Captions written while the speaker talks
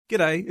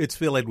G'day, it's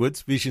Phil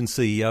Edwards, Vision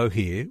CEO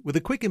here, with a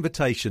quick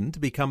invitation to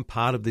become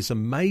part of this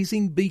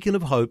amazing beacon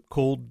of hope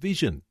called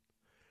Vision.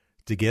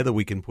 Together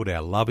we can put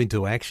our love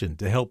into action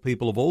to help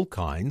people of all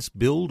kinds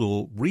build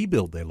or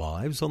rebuild their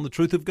lives on the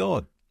truth of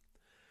God.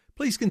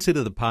 Please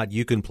consider the part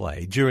you can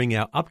play during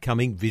our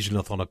upcoming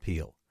Visionathon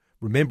appeal,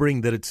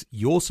 remembering that it's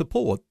your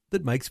support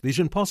that makes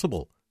Vision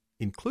possible,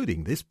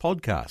 including this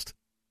podcast.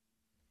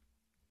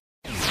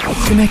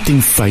 Connecting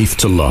faith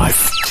to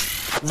life.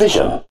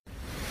 Vision.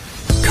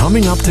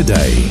 Coming up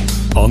today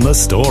on The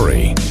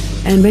Story.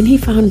 And when he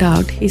found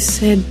out, he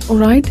said, all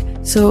right,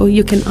 so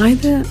you can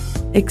either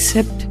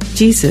accept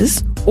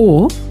Jesus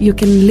or you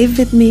can live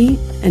with me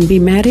and be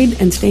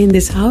married and stay in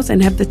this house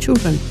and have the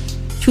children.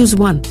 Choose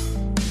one.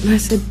 And I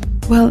said,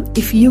 well,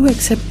 if you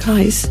accept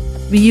Christ,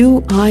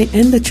 you, I,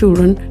 and the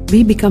children,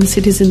 we become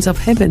citizens of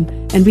heaven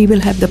and we will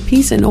have the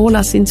peace and all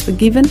our sins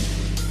forgiven.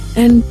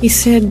 And he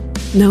said,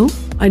 no,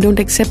 I don't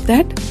accept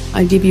that.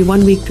 I'll give you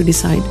 1 week to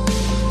decide.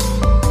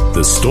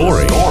 The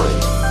Story.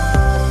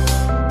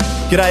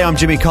 G'day, I'm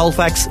Jimmy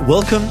Colfax.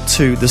 Welcome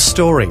to The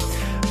Story.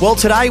 Well,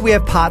 today we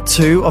have part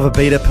 2 of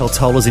Abida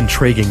Peltola's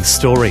intriguing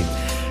story.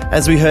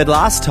 As we heard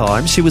last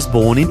time, she was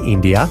born in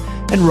India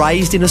and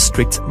raised in a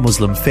strict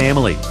Muslim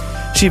family.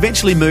 She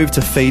eventually moved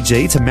to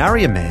Fiji to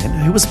marry a man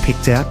who was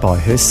picked out by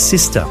her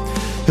sister.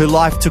 Her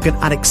life took an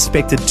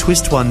unexpected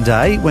twist one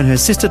day when her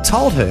sister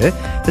told her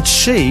that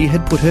she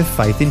had put her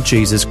faith in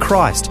Jesus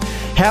Christ.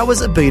 How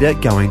was Abida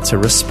going to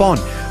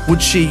respond?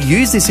 Would she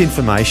use this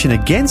information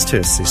against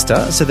her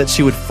sister so that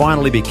she would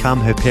finally become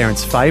her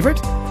parents' favourite?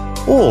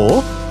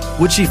 Or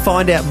would she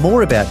find out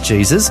more about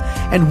Jesus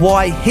and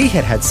why he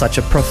had had such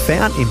a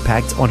profound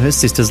impact on her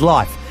sister's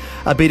life?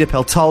 Abida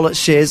Peltola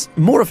shares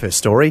more of her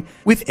story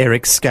with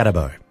Eric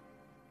Scatterbo.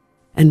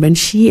 And when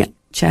she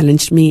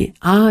challenged me,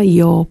 are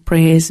your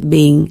prayers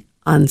being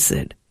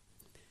answered?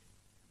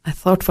 I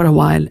thought for a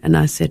while and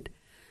I said,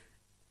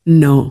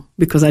 no,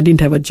 because I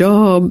didn't have a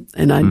job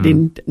and I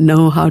didn't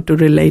know how to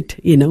relate,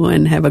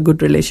 and have a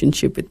good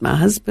relationship with my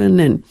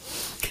husband. And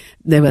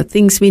there were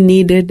things we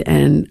needed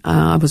and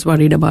I was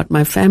worried about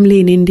my family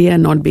in India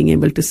not being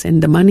able to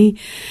send the money.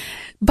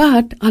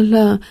 But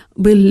Allah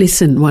will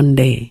listen one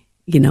day,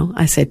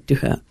 I said to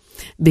her,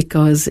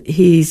 because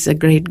He's a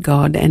great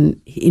God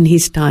and in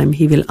His time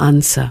He will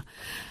answer.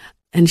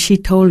 And she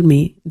told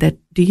me that,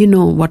 do you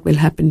know what will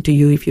happen to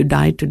you if you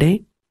die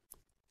today?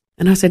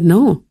 And I said,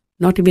 no,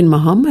 not even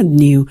Muhammad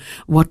knew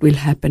what will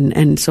happen.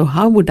 And so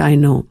how would I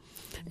know?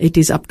 It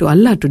is up to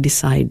Allah to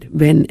decide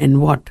when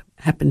and what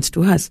happens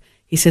to us.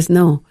 He says,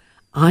 no,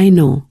 I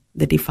know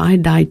that if I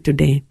died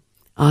today,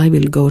 I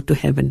will go to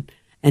heaven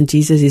and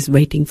Jesus is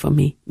waiting for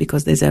me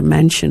because there's a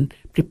mansion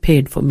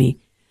prepared for me.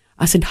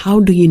 I said,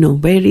 how do you know?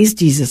 Where is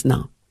Jesus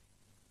now?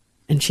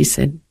 And she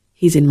said,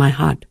 He's in my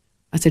heart.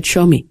 I said,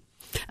 show me.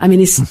 I mean,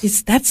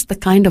 that's the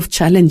kind of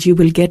challenge you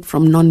will get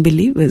from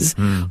non-believers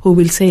who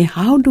will say,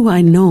 how do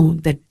I know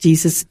that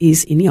Jesus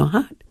is in your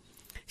heart?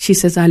 She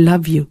says, I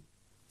love you.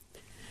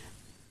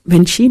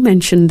 When she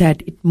mentioned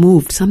that,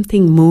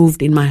 something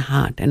moved in my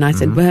heart. And I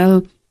said,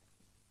 well,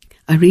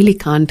 I really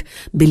can't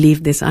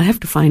believe this. I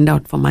have to find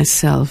out for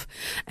myself.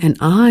 And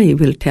I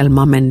will tell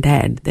mom and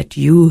dad that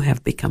you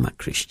have become a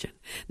Christian.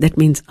 That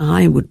means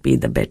I would be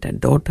the better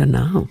daughter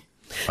now.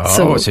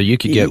 Oh, so you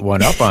could get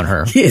one up on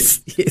her. Yes.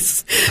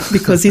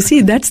 Because you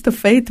see, that's the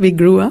faith we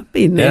grew up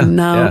in. Yeah, and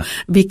now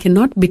we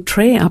cannot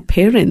betray our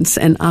parents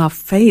and our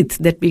faith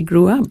that we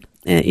grew up.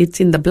 It's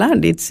in the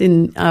blood. It's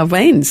in our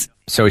veins.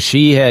 So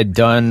she had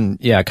done,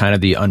 kind of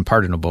the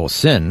unpardonable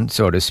sin,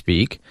 so to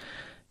speak.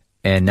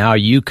 And now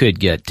you could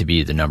get to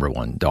be the number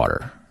one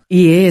daughter.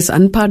 Yes,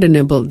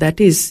 unpardonable.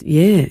 That is,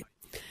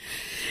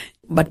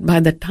 But by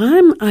the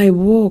time I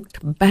walked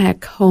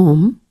back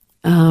home,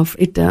 her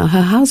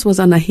house was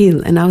on a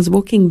hill and I was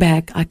walking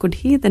back, I could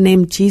hear the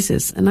name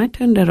Jesus and I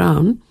turned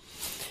around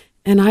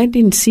and I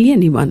didn't see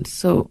anyone.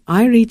 So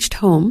I reached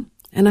home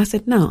and I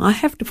said, no, I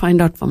have to find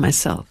out for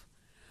myself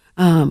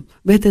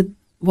whether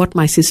what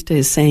my sister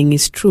is saying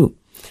is true.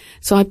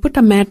 So I put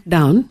a mat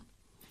down.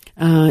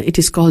 It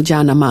is called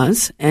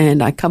Janamaz,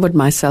 and I covered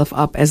myself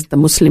up as the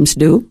Muslims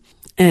do.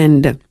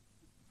 And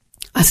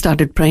I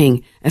started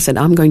praying. I said,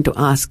 I'm going to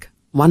ask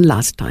one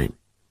last time.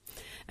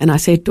 And I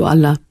said to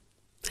Allah,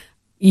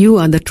 you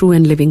are the true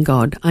and living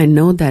God. I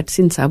know that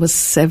since I was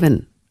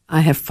 7,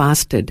 I have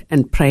fasted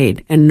and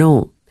prayed and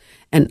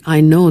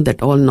I know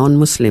that all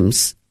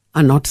non-Muslims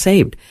are not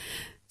saved.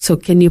 So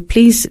can you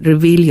please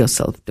reveal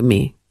yourself to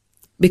me?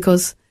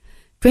 Because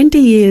 20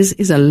 years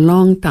is a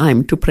long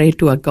time to pray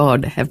to a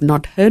God, have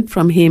not heard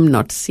from Him,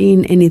 not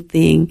seen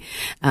anything,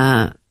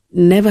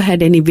 never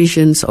had any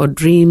visions or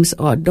dreams,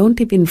 or don't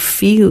even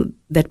feel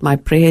that my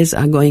prayers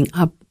are going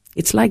up.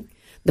 It's like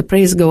the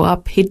prayers go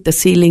up, hit the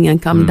ceiling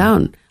and come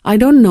down. I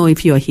don't know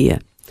if you're here.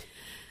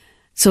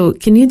 So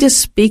can you just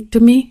speak to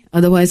me?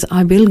 Otherwise,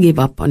 I will give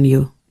up on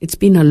you. It's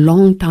been a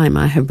long time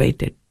I have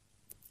waited.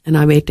 And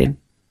I waited.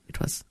 It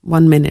was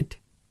 1 minute,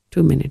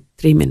 2 minutes,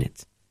 3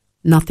 minutes.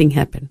 Nothing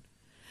happened.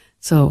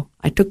 So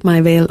I took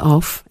my veil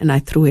off and I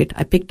threw it.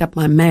 I picked up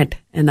my mat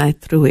and I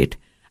threw it.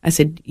 I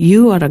said,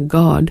 you are a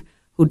God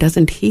who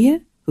doesn't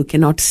hear, who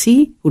cannot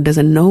see, who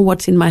doesn't know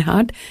what's in my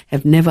heart,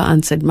 have never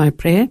answered my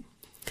prayer.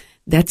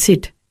 That's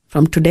it.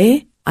 From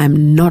today,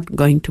 I'm not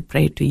going to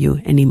pray to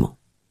you anymore.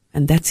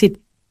 And that's it.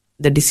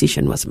 The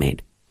decision was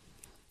made.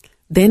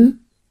 Then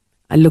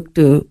I looked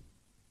to,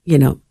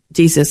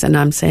 Jesus, and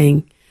I'm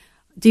saying,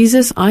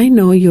 Jesus, I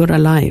know you're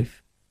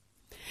alive.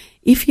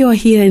 If you are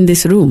here in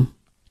this room,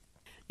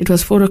 it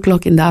was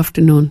 4:00 in the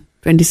afternoon,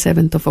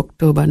 27th of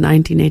October,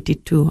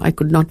 1982. I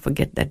could not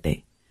forget that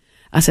day.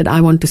 I said,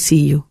 I want to see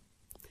you.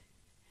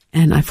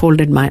 And I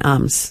folded my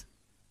arms.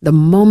 The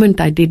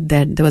moment I did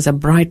that, there was a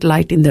bright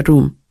light in the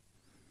room.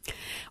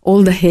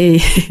 All the hair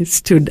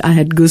stood. I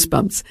had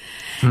goosebumps.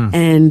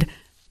 And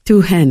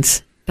 2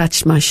 hands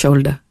touched my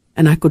shoulder.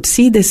 And I could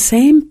see the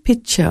same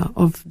picture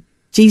of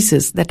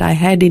Jesus that I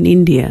had in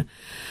India.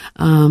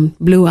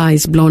 Blue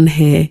eyes, blonde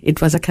hair.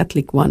 It was a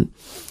Catholic one.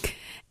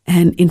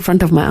 And in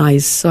front of my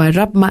eyes. So I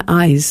rubbed my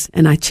eyes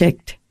and I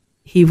checked.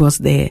 He was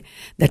there.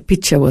 That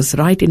picture was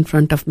right in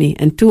front of me.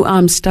 And 2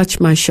 arms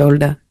touched my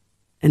shoulder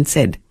and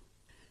said,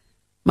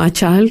 my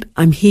child,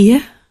 I'm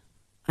here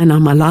and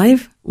I'm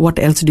alive. What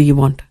else do you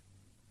want?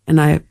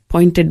 And I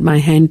pointed my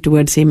hand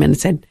towards him and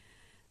said,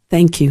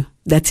 thank you.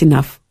 That's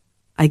enough.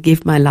 I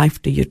gave my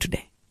life to you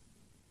today.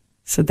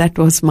 So that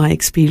was my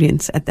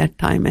experience at that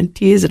time, and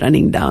tears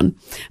running down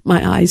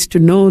my eyes to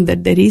know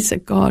that there is a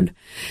God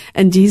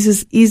and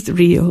Jesus is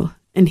real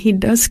and he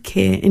does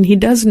care and he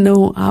does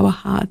know our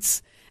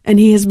hearts and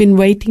he has been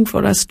waiting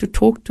for us to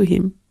talk to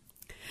him.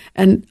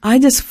 And I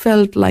just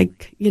felt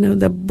like,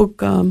 the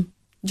book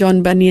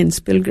John Bunyan's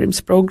Pilgrim's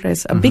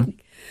Progress, a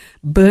big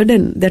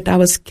burden that I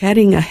was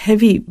carrying, a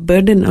heavy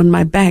burden on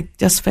my back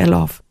just fell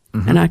off.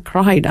 And I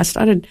cried. I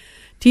started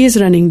tears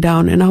running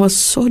down and I was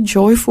so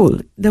joyful.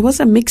 There was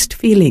a mixed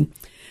feeling.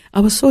 I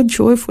was so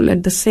joyful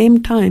at the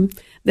same time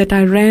that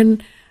I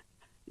ran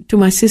to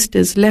my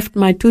sister's, left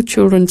my 2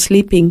 children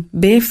sleeping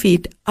bare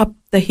feet up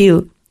the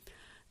hill.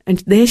 And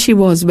there she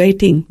was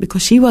waiting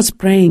because she was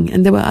praying.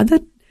 And there were other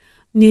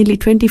nearly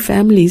 20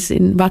 families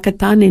in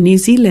Wakatane, New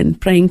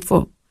Zealand, praying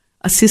for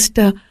a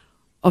sister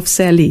of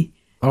Sally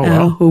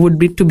who would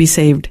be to be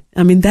saved.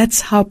 I mean,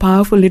 that's how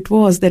powerful it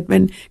was that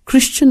when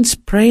Christians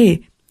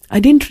pray, I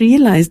didn't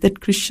realize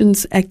that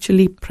Christians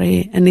actually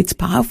pray, and it's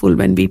powerful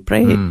when we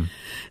pray.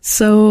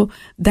 So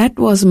that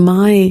was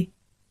my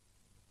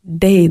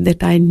day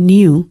that I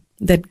knew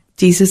that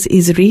Jesus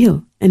is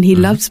real and he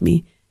loves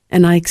me,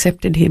 and I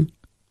accepted him.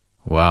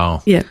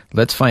 Wow. Yeah.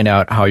 Let's find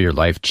out how your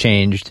life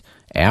changed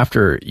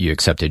after you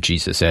accepted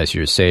Jesus as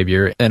your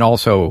Savior, and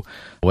also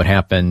what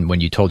happened when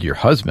you told your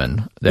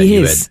husband that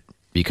you had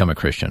become a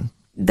Christian.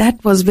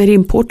 That was very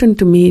important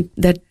to me,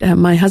 that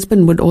my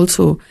husband would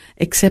also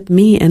accept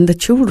me and the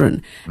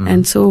children.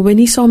 And so when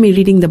he saw me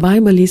reading the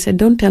Bible, he said,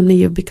 don't tell me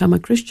you've become a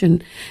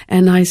Christian.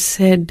 And I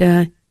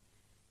said,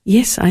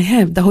 yes, I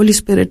have. The Holy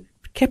Spirit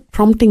kept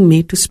prompting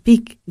me to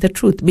speak the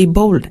truth, be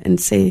bold and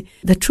say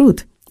the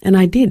truth. And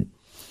I did.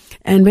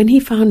 And when he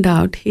found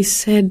out, he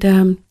said,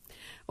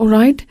 all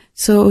right,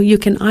 so you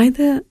can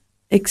either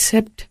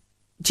accept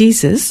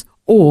Jesus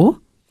or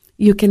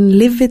you can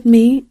live with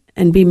me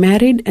and be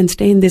married and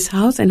stay in this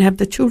house and have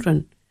the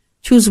children.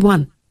 Choose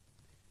one.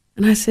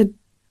 And I said,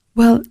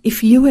 well,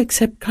 if you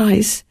accept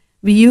Christ,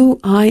 you,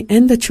 I,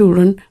 and the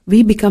children,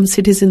 we become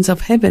citizens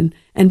of heaven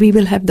and we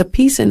will have the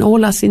peace and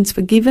all our sins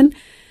forgiven.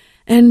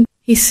 And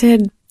he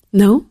said,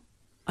 no,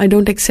 I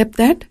don't accept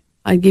that.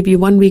 I'll give you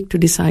 1 week to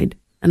decide.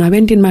 And I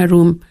went in my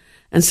room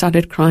and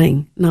started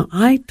crying. Now,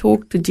 I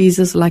talked to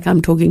Jesus like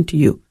I'm talking to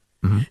you.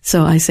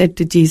 So I said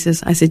to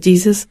Jesus,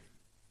 Jesus,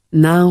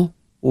 now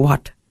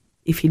what?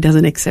 If he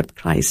doesn't accept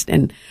Christ,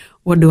 and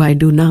what do I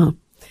do now?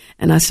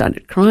 And I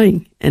started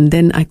crying, and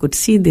then I could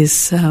see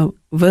this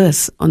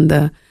verse on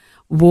the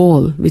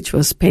wall, which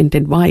was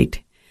painted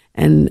white,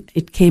 and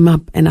it came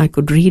up and I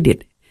could read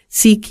it.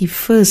 Seek ye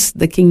first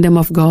the kingdom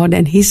of God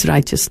and his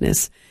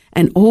righteousness,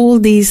 and all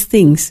these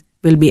things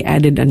will be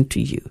added unto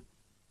you.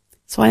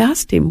 So I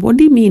asked him, what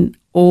do you mean,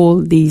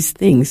 all these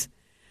things?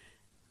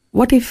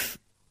 What if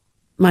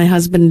my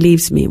husband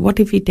leaves me? What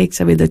if he takes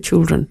away the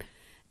children?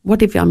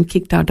 What if I'm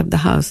kicked out of the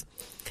house?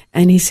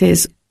 And he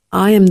says,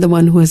 I am the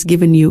one who has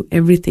given you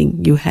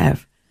everything you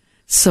have.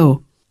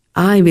 So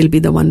I will be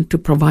the one to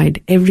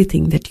provide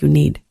everything that you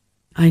need.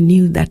 I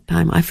knew that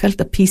time. I felt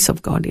the peace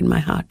of God in my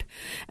heart.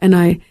 And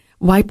I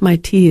wiped my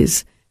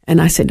tears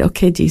and I said,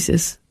 okay,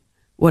 Jesus,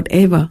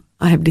 whatever,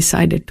 I have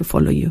decided to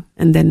follow you.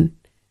 And then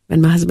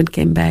when my husband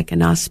came back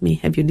and asked me,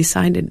 have you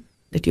decided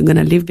that you're going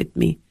to live with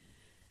me?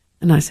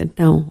 And I said,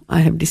 no, I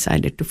have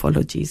decided to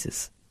follow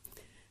Jesus.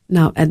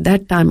 Now, at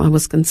that time, I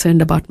was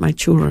concerned about my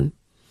children.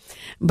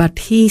 But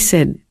he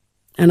said,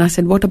 and I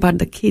said, what about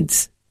the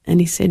kids? And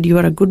he said, you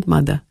are a good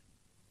mother.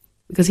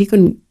 Because he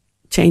couldn't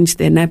change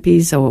their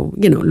nappies or,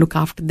 look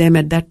after them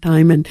at that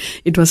time. And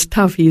it was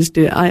tough. He used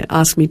to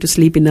ask me to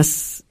sleep in a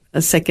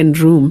second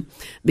room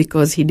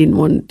because he didn't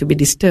want to be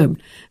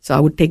disturbed. So I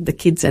would take the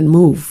kids and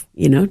move,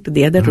 to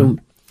the other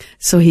room.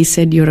 So he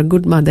said, you're a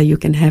good mother, you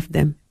can have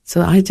them.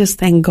 So I just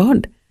thank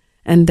God.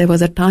 And there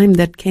was a time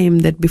that came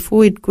that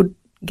before it could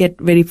get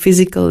very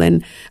physical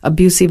and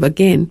abusive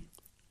again,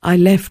 I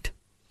left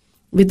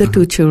with the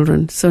 2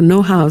 children. So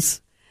no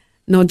house,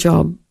 no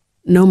job,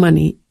 no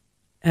money,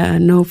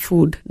 no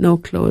food, no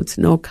clothes,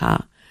 no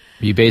car.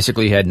 You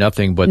basically had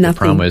nothing but the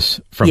promise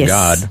from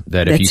God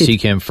that if you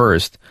seek Him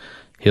first,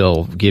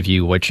 He'll give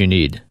you what you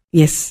need.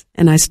 Yes,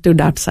 and I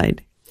stood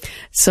outside.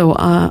 So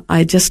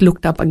I just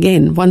looked up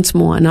again once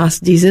more and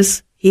asked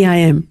Jesus, here I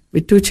am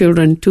with 2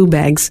 children, 2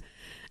 bags.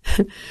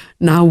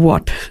 Now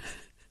what?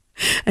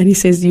 And He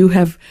says, you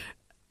have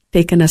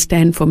taken a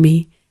stand for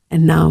me,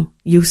 and now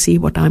you see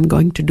what I'm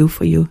going to do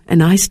for you.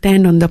 And I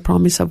stand on the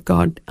promise of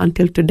God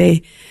until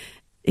today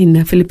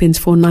in Philippians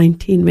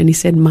 4:19, when He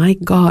said, my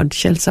God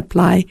shall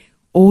supply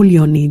all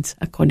your needs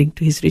according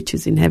to His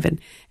riches in heaven.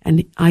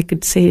 And I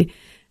could say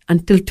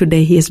until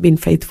today He has been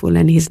faithful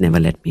and He's never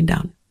let me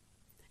down.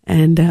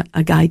 And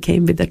a guy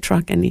came with a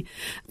truck, and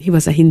he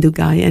was a Hindu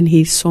guy, and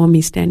he saw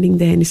me standing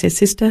there, and he said,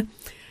 sister,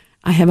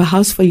 I have a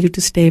house for you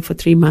to stay for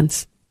 3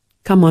 months.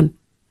 Come on.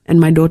 And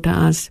my daughter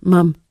asked,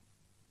 Mom,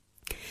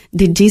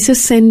 did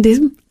Jesus send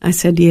him? I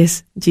said,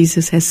 yes,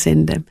 Jesus has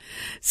sent them.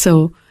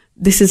 So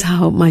this is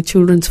how my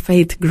children's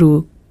faith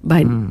grew,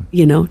 by,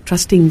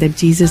 trusting that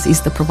Jesus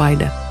is the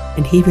provider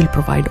and He will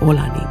provide all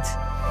our needs.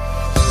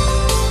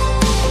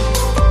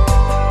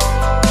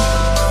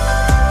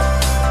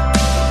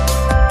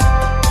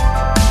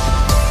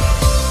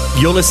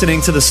 You're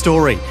listening to The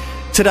Story.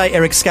 Today,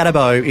 Eric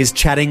Scatterbo is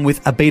chatting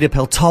with Abida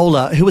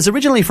Peltola, who was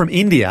originally from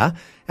India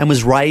and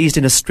was raised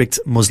in a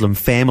strict Muslim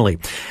family.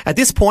 At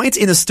this point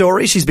in the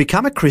story, she's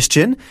become a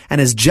Christian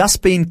and has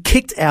just been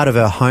kicked out of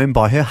her home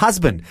by her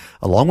husband,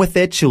 along with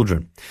their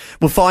children.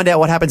 We'll find out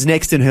what happens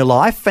next in her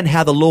life and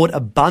how the Lord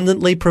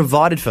abundantly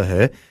provided for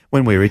her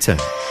when we return.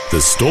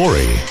 The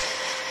Story.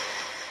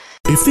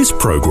 If this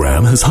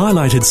program has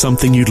highlighted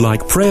something you'd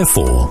like prayer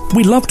for,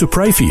 we'd love to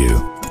pray for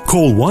you.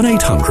 Call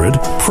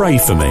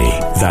 1-800-PRAY-FOR-ME.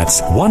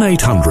 That's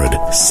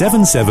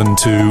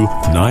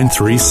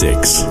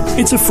 1-800-772-936.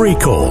 It's a free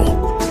call.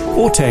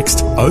 Or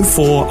text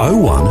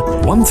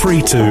 0401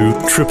 132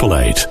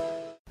 888.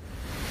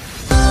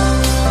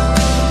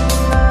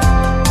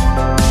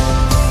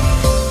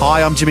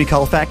 Hi, I'm Jimmy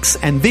Colfax,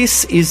 and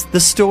this is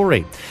The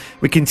Story.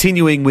 We're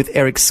continuing with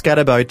Eric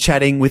Scatterbo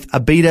chatting with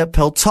Abida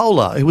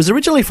Peltola, who was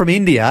originally from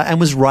India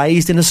and was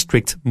raised in a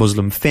strict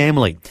Muslim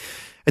family.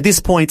 At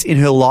this point in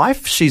her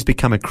life, she's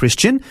become a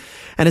Christian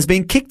and has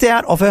been kicked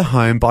out of her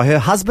home by her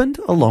husband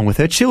along with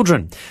her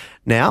children.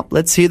 Now,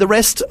 let's hear the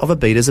rest of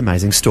Abida's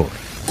amazing story.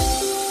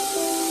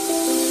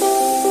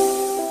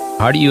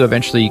 How do you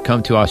eventually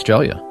come to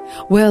Australia?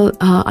 Well,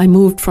 I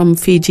moved from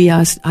Fiji.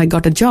 I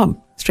got a job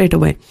straight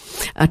away,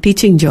 a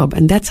teaching job.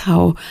 And that's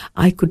how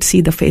I could see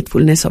the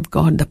faithfulness of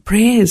God. The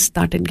prayers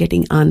started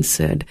getting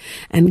answered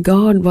and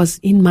God was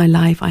in my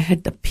life. I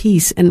had the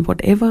peace, and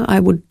whatever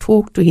I would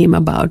talk to Him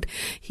about,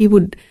 He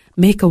would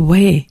make a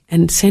way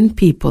and send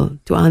people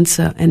to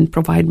answer and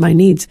provide my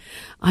needs.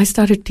 I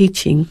started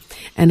teaching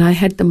and I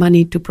had the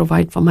money to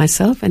provide for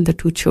myself and the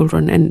 2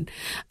 children. And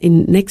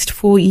in next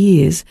 4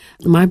 years,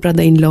 my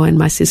brother-in-law and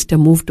my sister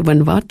moved to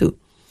Vanuatu.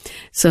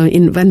 So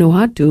in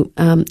Vanuatu,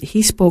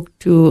 he spoke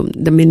to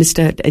the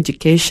Minister at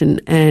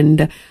Education,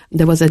 and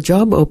there was a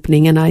job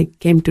opening, and I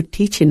came to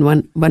teach in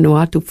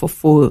Vanuatu for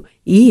 4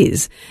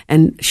 years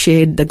and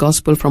shared the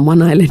gospel from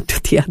one island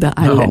to the other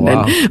island.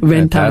 Wow. And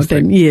went Fantastic.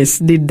 out and, yes,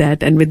 did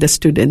that, and with the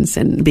students,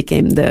 and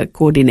became the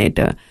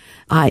coordinator,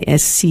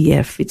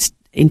 ISCF. It's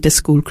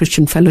Inter-School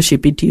Christian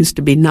Fellowship. It used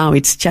to be, now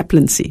it's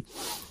chaplaincy.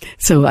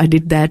 So I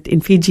did that in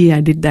Fiji,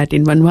 I did that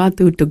in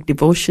Vanuatu, took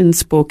devotions,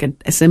 spoke at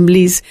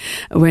assemblies,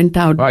 went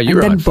out. Wow, you and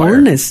were that on fire.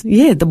 boldness,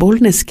 the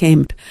boldness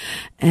came.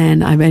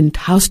 And I went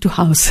house to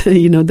house,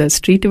 the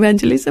street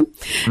evangelism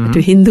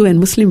to Hindu and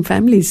Muslim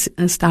families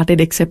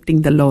started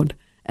accepting the Lord.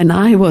 And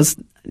I was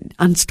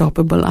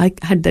unstoppable. I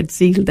had that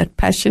zeal, that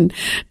passion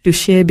to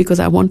share, because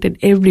I wanted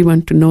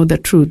everyone to know the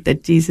truth,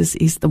 that Jesus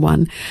is the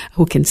one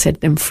who can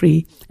set them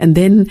free. And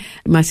then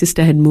my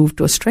sister had moved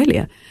to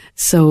Australia.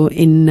 So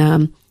in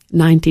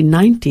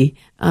 1990,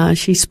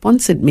 she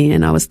sponsored me,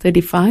 and I was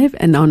 35,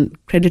 and on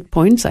credit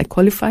points I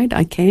qualified,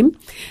 I came,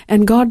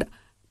 and God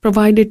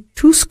provided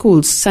 2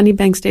 schools,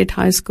 Sunnybank State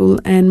High School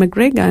and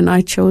McGregor, and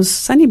I chose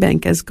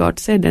Sunnybank, as God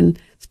said, and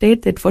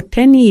stayed there for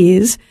 10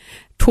 years,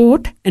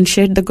 taught and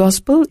shared the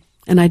gospel,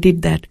 and I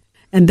did that.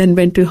 And then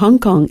went to Hong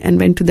Kong and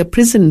went to the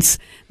prisons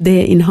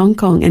there in Hong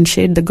Kong and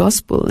shared the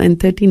gospel, and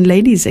 13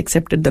 ladies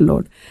accepted the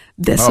Lord.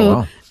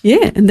 Wow.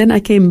 Yeah, and then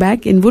I came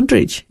back in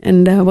Woodridge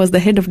and was the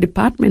head of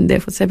department there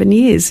for 7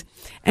 years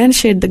and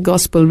shared the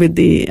gospel with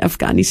the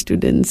Afghani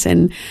students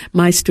and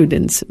my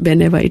students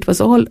whenever. It was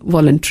all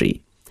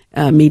voluntary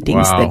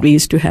meetings Wow. that we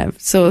used to have.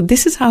 So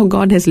this is how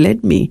God has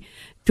led me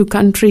to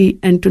country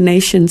and to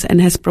nations and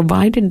has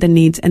provided the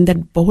needs, and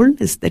that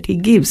boldness that He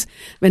gives.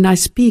 When I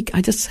speak,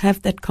 I just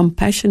have that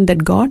compassion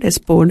that God has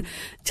poured,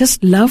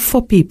 just love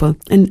for people,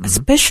 and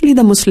especially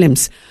the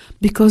Muslims,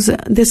 because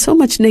there's so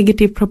much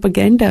negative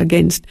propaganda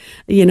against,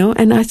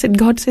 and I said,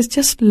 God says,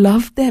 just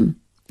love them.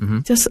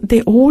 Just,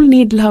 they all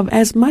need love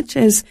as much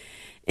as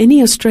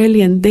any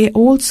Australian, they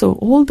also,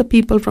 all the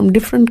people from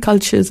different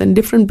cultures and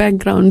different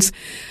backgrounds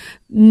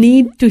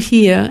need to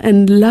hear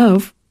and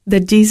love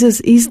that Jesus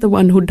is the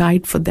one who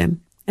died for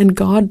them and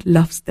God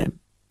loves them.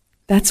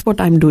 That's what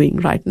I'm doing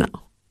right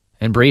now.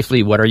 And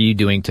briefly, what are you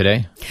doing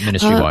today,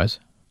 ministry-wise?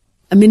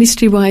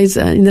 Ministry-wise,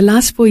 in the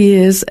last 4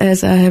 years,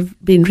 as I have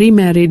been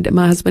remarried,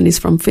 my husband is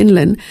from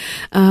Finland,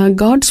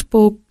 God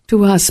spoke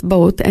to us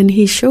both, and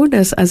he showed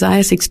us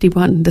Isaiah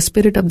 61, the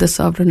Spirit of the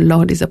Sovereign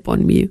Lord is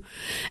upon you.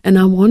 And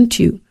I want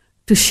you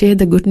to share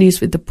the good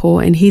news with the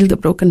poor and heal the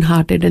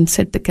brokenhearted and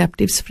set the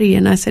captives free.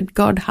 And I said,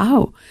 God,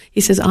 how? He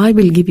says, I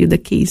will give you the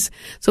keys.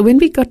 So when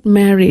we got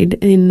married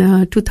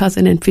in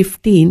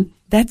 2015,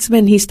 that's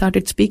when he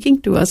started speaking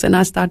to us, and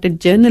I started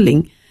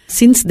journaling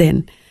since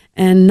then.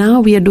 And now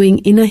we are doing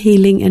inner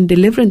healing and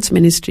deliverance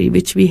ministry,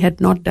 which we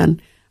had not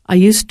done. I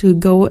used to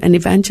go and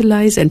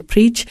evangelize and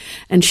preach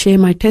and share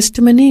my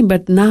testimony,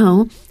 but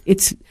now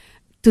it's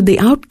to the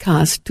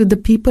outcast, to the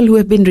people who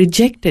have been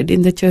rejected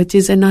in the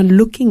churches and are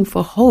looking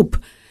for hope.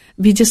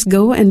 We just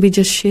go and we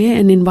just share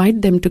and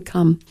invite them to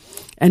come.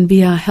 And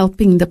we are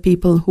helping the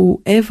people,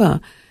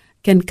 whoever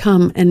can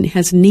come and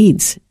has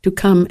needs, to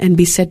come and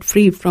be set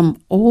free from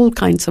all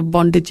kinds of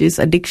bondages,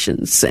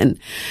 addictions, and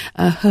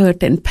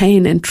hurt and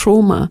pain and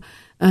trauma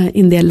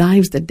in their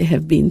lives that they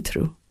have been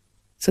through.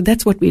 So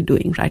that's what we're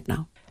doing right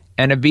now.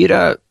 And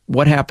Abida,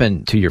 what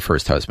happened to your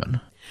first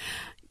husband?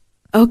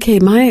 Okay,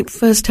 my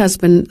first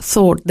husband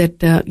thought that,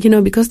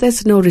 because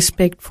there's no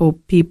respect for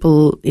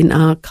people in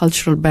our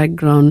cultural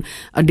background,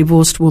 a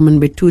divorced woman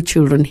with 2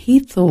 children, he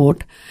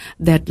thought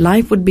that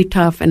life would be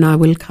tough and I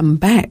will come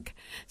back.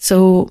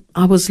 So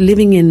I was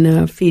living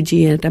in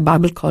Fiji at a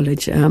Bible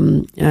college.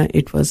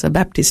 It was a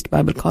Baptist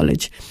Bible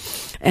college.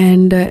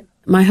 And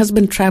my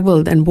husband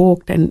traveled and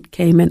walked and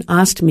came and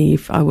asked me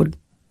if I would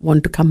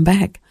want to come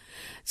back.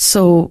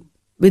 So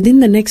within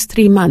the next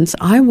 3 months,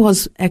 I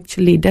was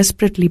actually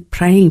desperately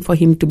praying for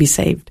him to be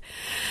saved.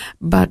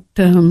 But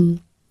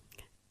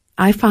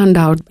I found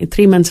out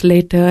 3 months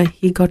later,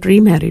 he got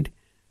remarried.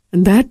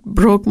 And that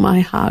broke my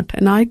heart.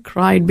 And I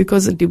cried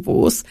because a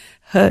divorce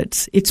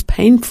hurts. It's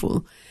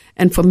painful.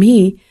 And for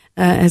me,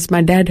 as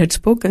my dad had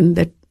spoken,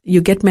 that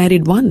you get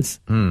married once.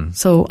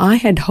 So I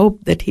had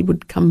hoped that he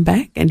would come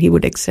back and he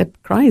would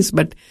accept Christ.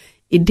 But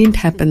it didn't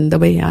happen the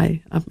way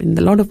a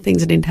lot of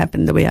things didn't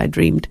happen the way I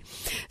dreamed.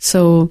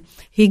 So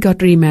he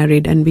got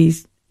remarried and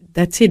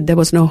that's it. There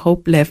was no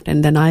hope left.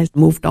 And then I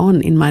moved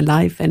on in my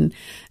life and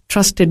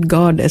trusted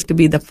God as to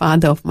be the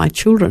father of my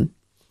children.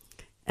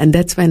 And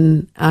that's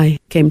when I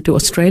came to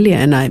Australia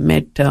and I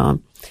met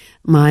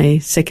my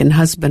second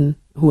husband,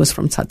 who was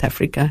from South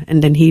Africa.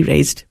 And then he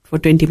raised, for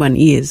 21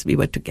 years, we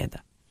were together.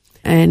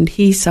 And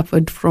he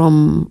suffered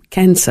from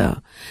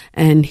cancer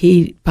and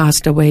he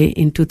passed away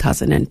in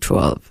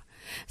 2012.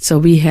 So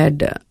we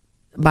had,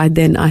 by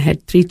then I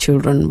had 3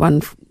 children,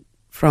 one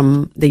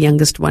from the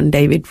youngest one,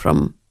 David,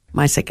 from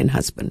my second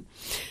husband.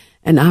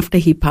 And after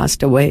he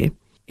passed away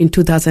in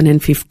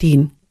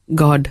 2015,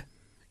 God,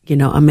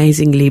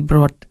 amazingly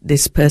brought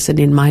this person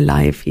in my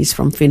life. He's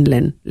from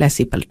Finland,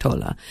 Abida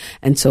Peltola.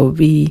 And so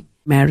we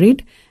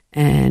married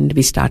and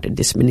we started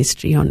this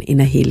ministry on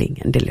inner healing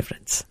and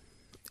deliverance.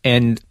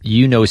 And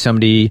you know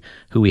somebody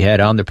who we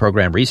had on the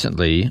program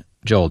recently,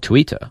 Joel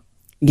Tuita.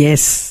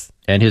 Yes.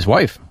 And his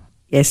wife.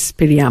 Yes,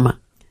 Piriyama.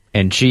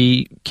 And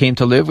she came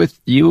to live with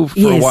you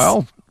for a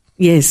while?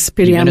 Yes,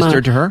 Piriyama. You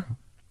ministered to her?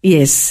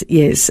 Yes.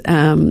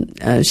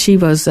 She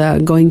was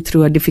going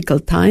through a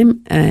difficult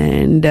time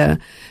and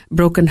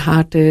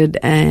brokenhearted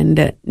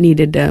and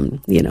needed,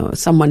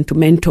 someone to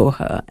mentor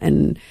her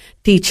and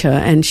teach her.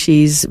 And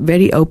she's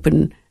very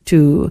open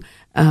to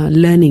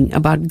learning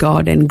about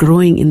God and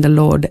growing in the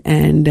Lord.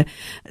 And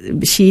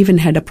she even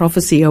had a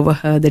prophecy over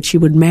her that she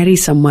would marry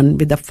someone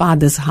with a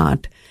father's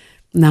heart.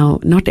 Now,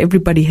 not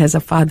everybody has a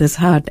father's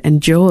heart,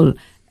 and Joel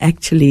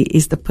actually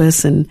is the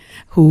person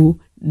who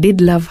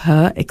did love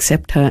her,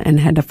 accept her, and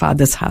had a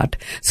father's heart.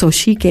 So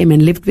she came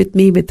and lived with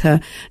me with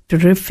her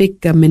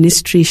terrific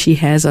ministry she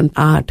has on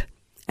art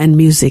and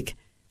music,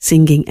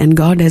 singing, and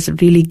God has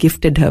really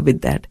gifted her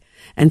with that.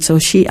 And so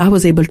I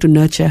was able to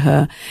nurture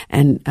her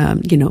and,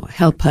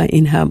 help her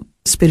in her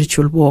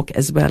spiritual walk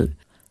as well.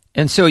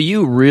 And so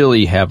you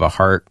really have a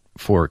heart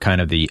for kind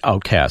of the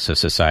outcasts of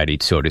society,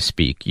 so to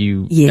speak.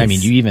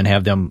 Yes. You even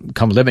have them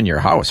come live in your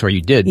house, or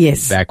you did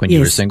back when you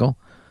were single?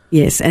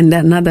 Yes, and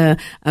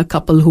a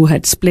couple who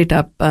had split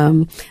up,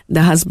 the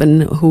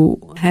husband who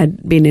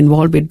had been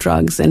involved with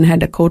drugs and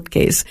had a court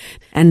case.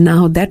 And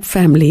now that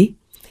family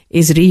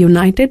is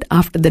reunited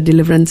after the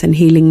deliverance and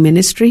healing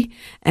ministry,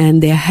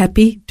 and they're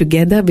happy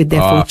together with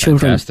their 4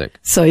 children. Fantastic.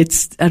 So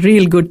it's a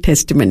real good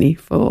testimony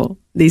for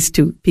these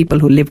 2 people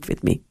who lived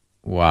with me.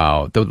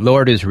 Wow. The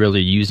Lord is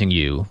really using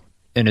you,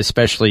 and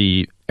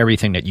especially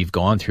everything that you've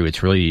gone through.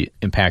 It's really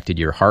impacted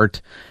your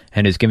heart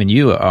and has given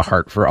you a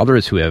heart for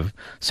others who have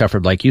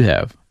suffered like you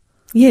have.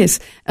 Yes,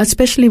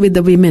 especially with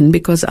the women,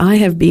 because I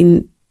have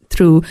been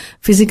through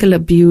physical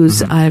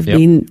abuse. I've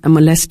been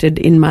molested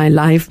in my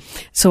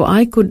life. So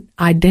I could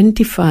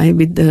identify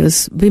with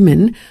those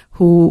women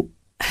who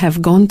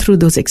have gone through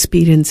those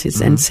experiences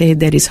and say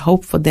there is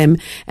hope for them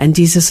and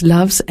Jesus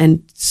loves,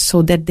 and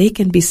so that they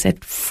can be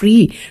set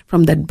free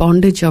from that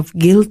bondage of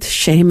guilt,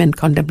 shame, and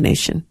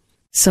condemnation.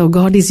 So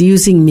God is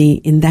using me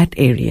in that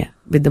area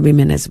with the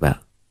women as well.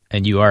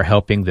 And you are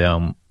helping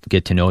them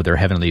get to know their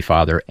Heavenly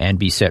Father and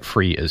be set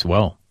free as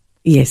well.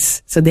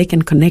 Yes, so they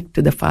can connect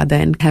to the Father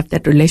and have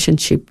that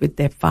relationship with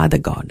their Father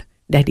God,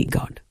 Daddy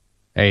God.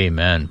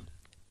 Amen.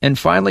 And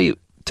finally,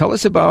 tell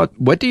us about,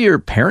 what do your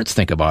parents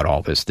think about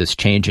all this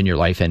change in your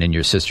life and in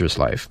your sister's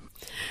life?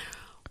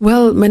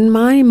 Well, when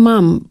my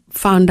mom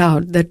found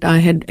out that I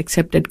had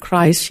accepted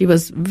Christ, she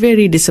was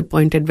very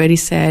disappointed, very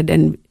sad,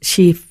 and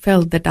she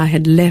felt that I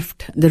had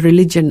left the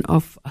religion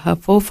of her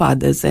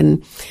forefathers,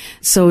 and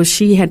so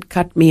she had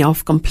cut me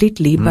off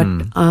completely.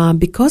 But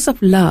because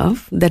of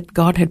love that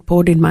God had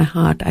poured in my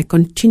heart, I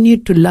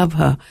continued to love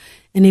her.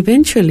 And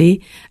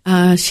eventually,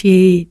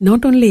 she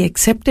not only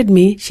accepted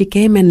me, she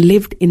came and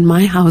lived in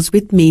my house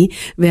with me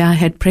where I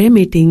had prayer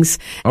meetings.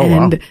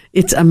 Wow.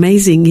 It's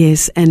amazing,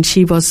 yes. And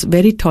she was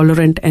very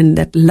tolerant, and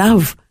that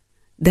love,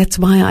 that's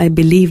why I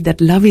believe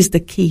that love is the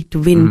key to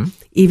win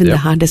even the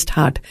hardest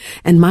heart.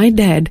 And my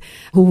dad,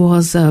 who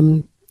was,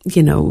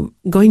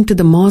 going to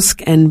the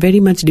mosque and very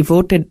much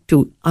devoted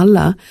to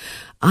Allah,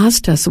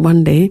 asked us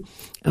one day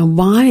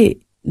why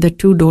the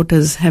two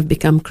daughters have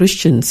become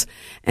Christians.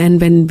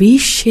 And when we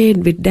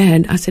shared with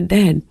Dad, I said,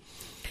 Dad,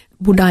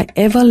 would I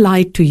ever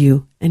lie to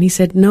you? And he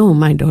said, no,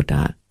 my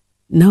daughter,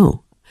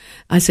 no.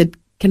 I said,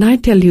 can I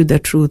tell you the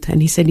truth?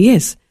 And he said,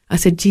 yes. I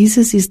said,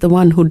 Jesus is the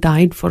one who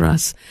died for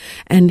us,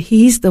 and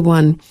he's the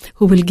one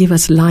who will give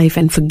us life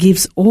and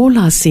forgives all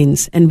our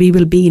sins, and we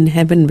will be in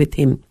heaven with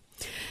him.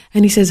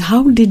 And he says,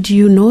 how did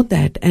you know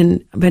that?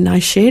 And when I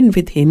shared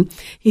with him,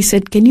 he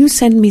said, can you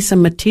send me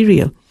some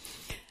material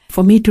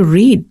for me to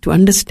read, to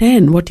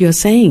understand what you're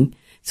saying?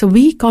 So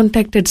we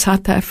contacted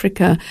South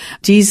Africa,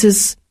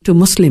 Jesus to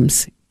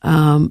Muslims.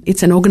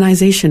 It's an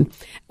organization,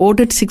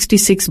 ordered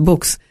 66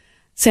 books,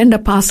 sent a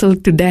parcel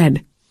to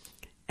Dad,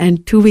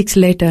 and 2 weeks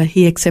later,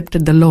 he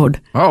accepted the Lord.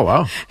 Oh,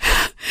 wow.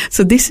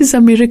 So this is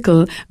a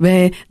miracle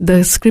where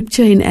the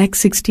scripture in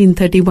Acts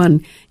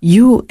 16:31,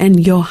 you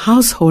and your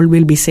household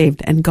will be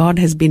saved, and God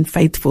has been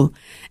faithful,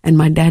 and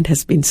my dad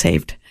has been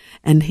saved.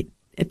 And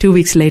 2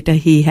 weeks later,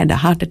 he had a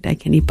heart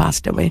attack and he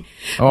passed away.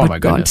 Oh, but my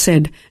goodness.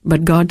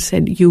 God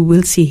said, you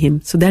will see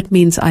him. So that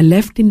means I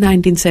left in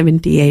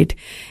 1978.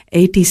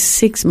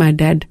 86, my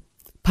dad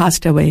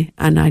passed away,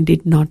 and I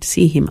did not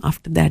see him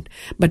after that.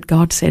 But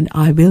God said,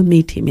 I will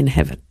meet him in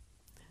heaven.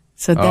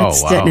 So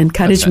that's an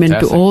encouragement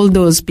to all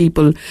those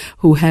people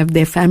who have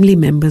their family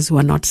members who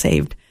are not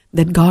saved,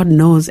 that God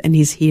knows and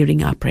he's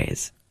hearing our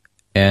prayers.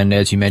 And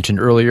as you mentioned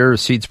earlier,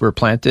 seeds were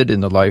planted in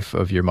the life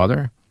of your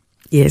mother?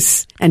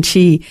 Yes. And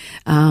she,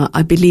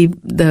 I believe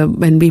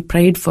when we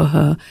prayed for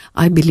her,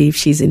 I believe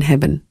she's in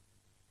heaven.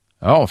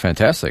 Oh,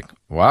 fantastic.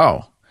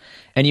 Wow.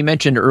 And you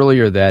mentioned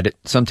earlier that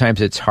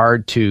sometimes it's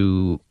hard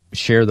to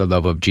share the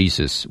love of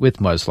Jesus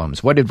with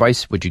Muslims. What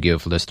advice would you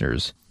give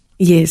listeners?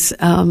 Yes,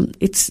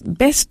 it's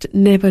best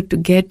never to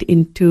get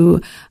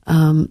into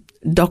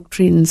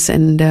doctrines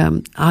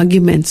and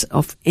arguments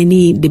of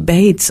any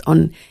debates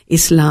on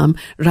Islam,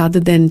 rather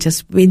than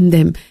just win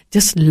them,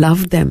 just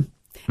love them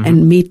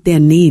and meet their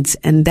needs.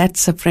 And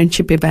that's a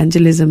friendship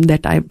evangelism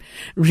that I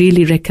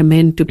really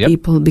recommend to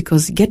people,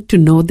 because get to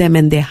know them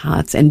and their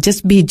hearts, and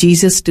just be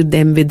Jesus to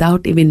them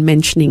without even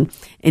mentioning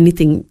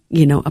anything,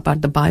 about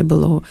the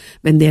Bible, or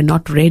when they're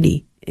not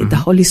ready. The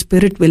Holy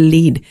Spirit will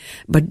lead,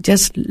 but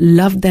just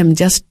love them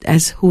just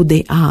as who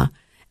they are,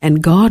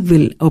 and God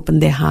will open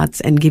their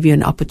hearts and give you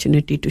an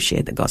opportunity to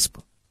share the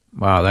gospel.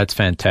 Wow, that's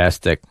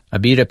fantastic.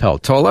 Abida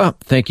Peltola,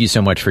 thank you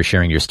so much for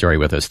sharing your story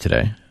with us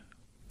today.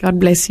 God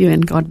bless you,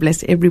 and God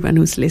bless everyone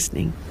who's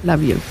listening.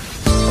 Love you.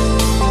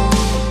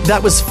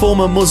 That was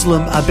former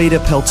Muslim Abida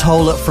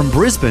Peltola from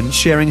Brisbane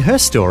sharing her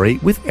story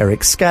with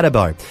Eric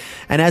Scatterbo.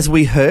 And as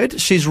we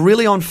heard, she's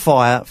really on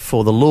fire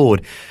for the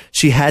Lord.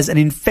 She has an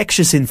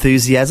infectious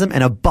enthusiasm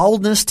and a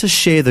boldness to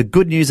share the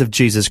good news of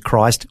Jesus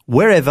Christ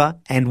wherever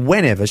and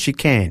whenever she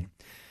can.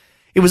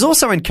 It was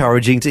also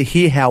encouraging to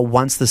hear how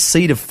once the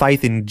seed of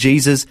faith in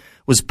Jesus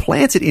was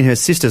planted in her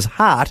sister's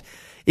heart,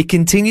 it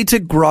continued to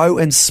grow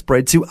and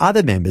spread to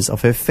other members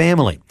of her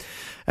family.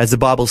 As the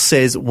Bible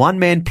says, one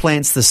man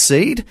plants the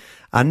seed,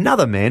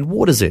 another man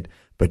waters it,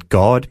 but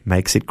God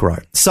makes it grow.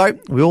 So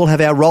we all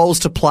have our roles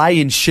to play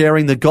in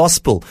sharing the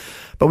gospel,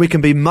 but we can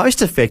be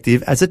most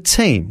effective as a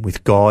team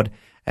with God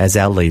as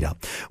our leader.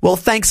 Well,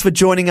 thanks for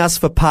joining us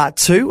for part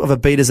 2 of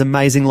Abida's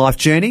amazing life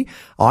journey.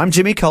 I'm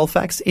Jimmy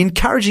Colfax,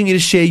 encouraging you to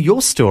share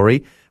your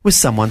story with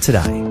someone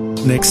today.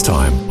 Next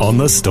time on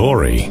The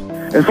Story.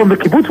 And from the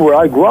kibbutz where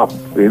I grew up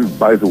in,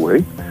 by the way,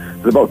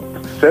 there's about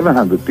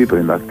 700 people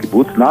in that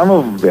kibbutz.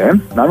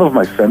 None of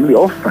my family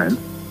or friends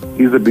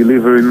is a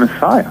believer in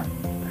Messiah.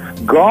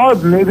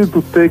 God needed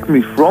to take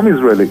me from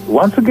Israel,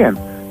 once again,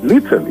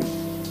 literally,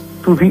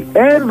 to the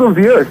end of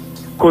the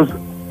earth, because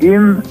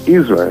in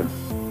Israel,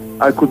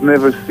 I could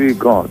never see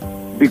God,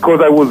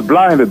 because I was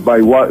blinded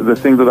by the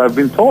things that I've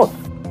been taught.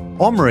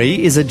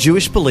 Omri is a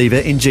Jewish believer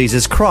in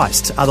Jesus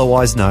Christ,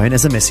 otherwise known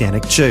as a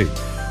Messianic Jew.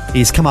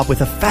 He's come up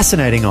with a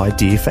fascinating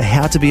idea for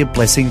how to be a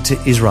blessing to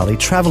Israeli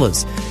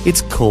travellers.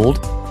 It's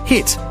called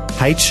HIT,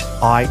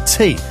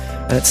 H-I-T,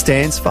 and it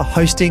stands for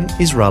Hosting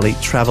Israeli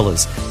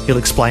Travellers. He'll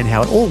explain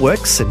how it all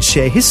works and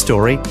share his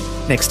story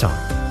next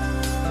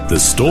time. The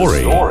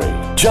story.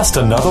 Just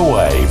another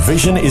way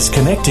Vision is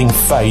connecting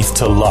faith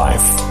to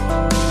life.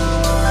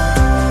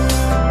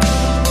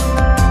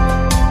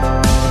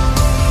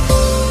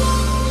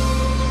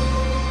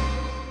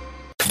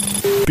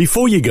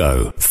 Before you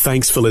go,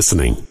 thanks for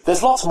listening.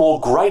 There's lots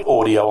more great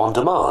audio on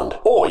demand,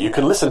 or you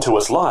can listen to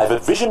us live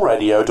at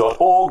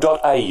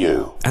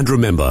visionradio.org.au. And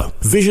remember,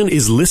 Vision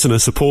is listener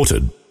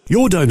supported.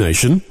 Your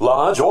donation,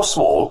 large or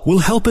small, will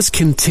help us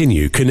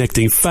continue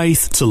connecting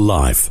faith to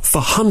life for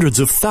hundreds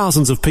of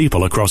thousands of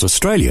people across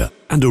Australia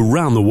and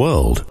around the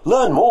world.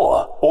 Learn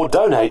more or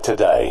donate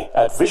today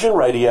at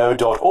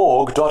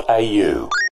visionradio.org.au.